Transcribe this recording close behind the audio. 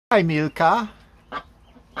Hi, Milka.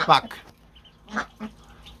 Buck.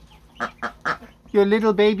 Your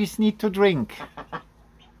little babies need to drink.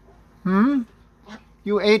 Hmm?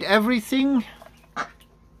 You ate everything?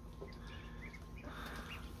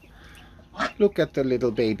 Look at the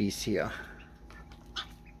little babies here.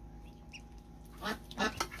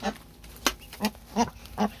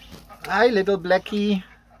 Hi, little Blackie.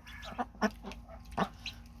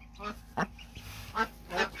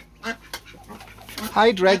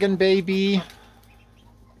 Hi, dragon baby.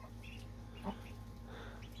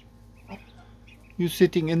 You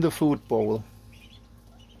sitting in the food bowl.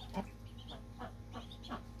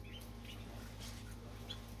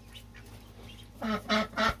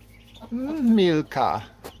 Milka.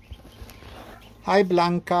 Hi,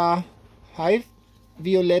 Blanca. Hi,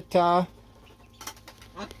 Violetta.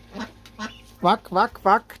 Wack, wack,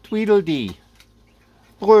 wack, Tweedledee.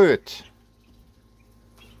 Bröt.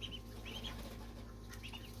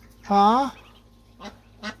 Huh?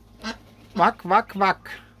 Wack, wack, wack.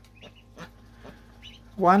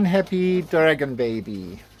 One happy dragon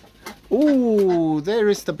baby. Ooh, there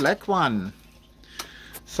is the black one.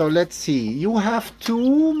 So let's see. You have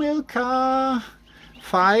 2, Milka.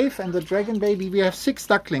 5, and the dragon baby. We have 6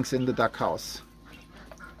 ducklings in the duck house.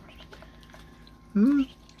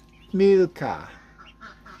 Milka,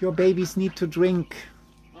 your babies need to drink.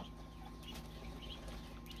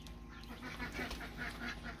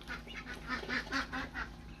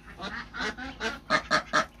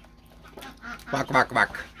 Wack, wack,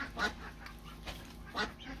 wack.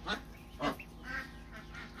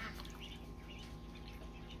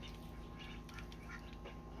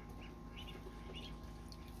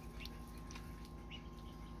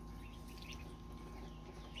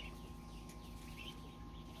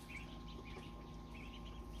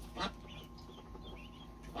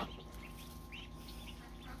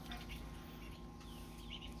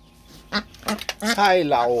 Hi,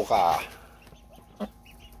 Laura.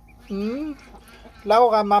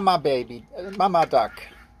 Laura, mama baby, mama duck.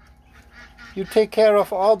 You take care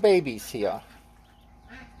of all babies here.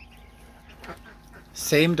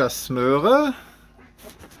 Same does Smöre.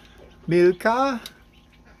 Milka.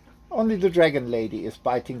 Only the dragon lady is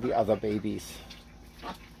biting the other babies.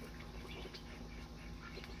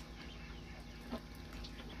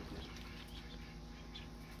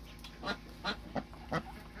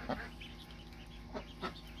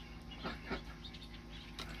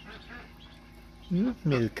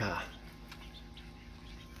 Milka.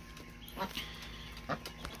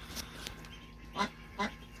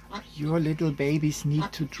 Your little babies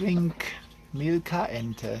need to drink. Milka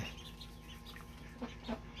Ente.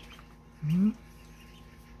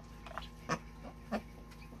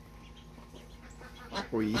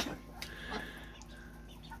 Ui.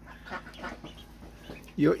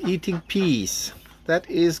 You're eating peas. That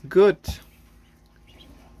is good.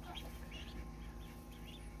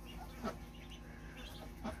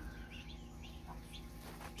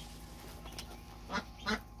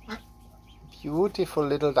 Beautiful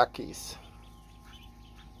little duckies.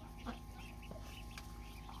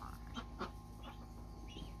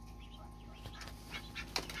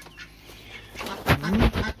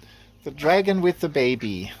 The dragon with the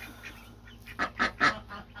baby.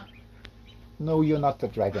 No, you're not the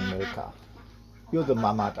dragon, Milka. You're the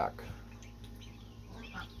mama duck.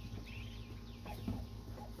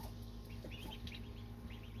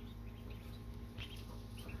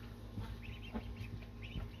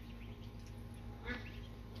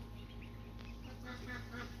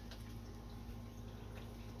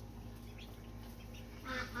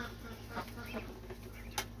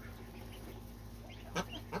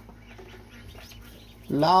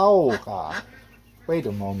 Laura. Wait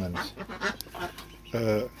a moment.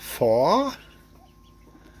 4.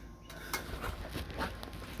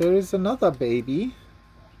 There is another baby.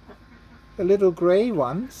 A little gray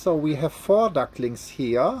one. So we have 4 ducklings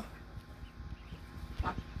here.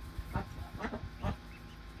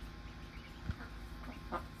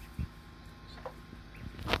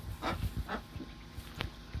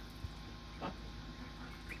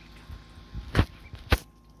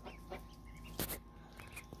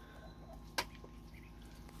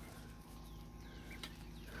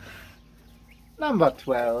 Number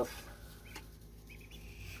 12.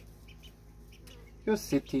 You're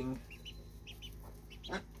sitting.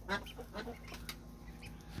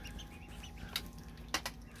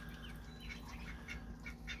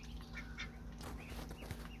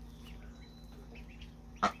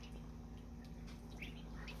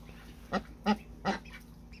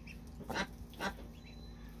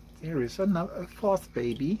 There is a 4th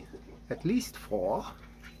baby. At least 4.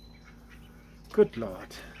 Good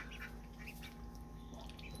Lord.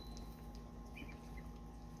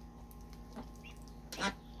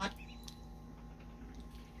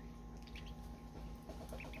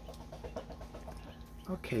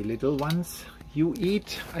 Okay, little ones, you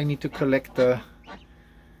eat. I need to collect the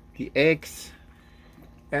eggs,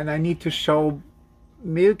 and I need to show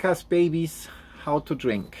Milka's babies how to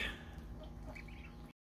drink.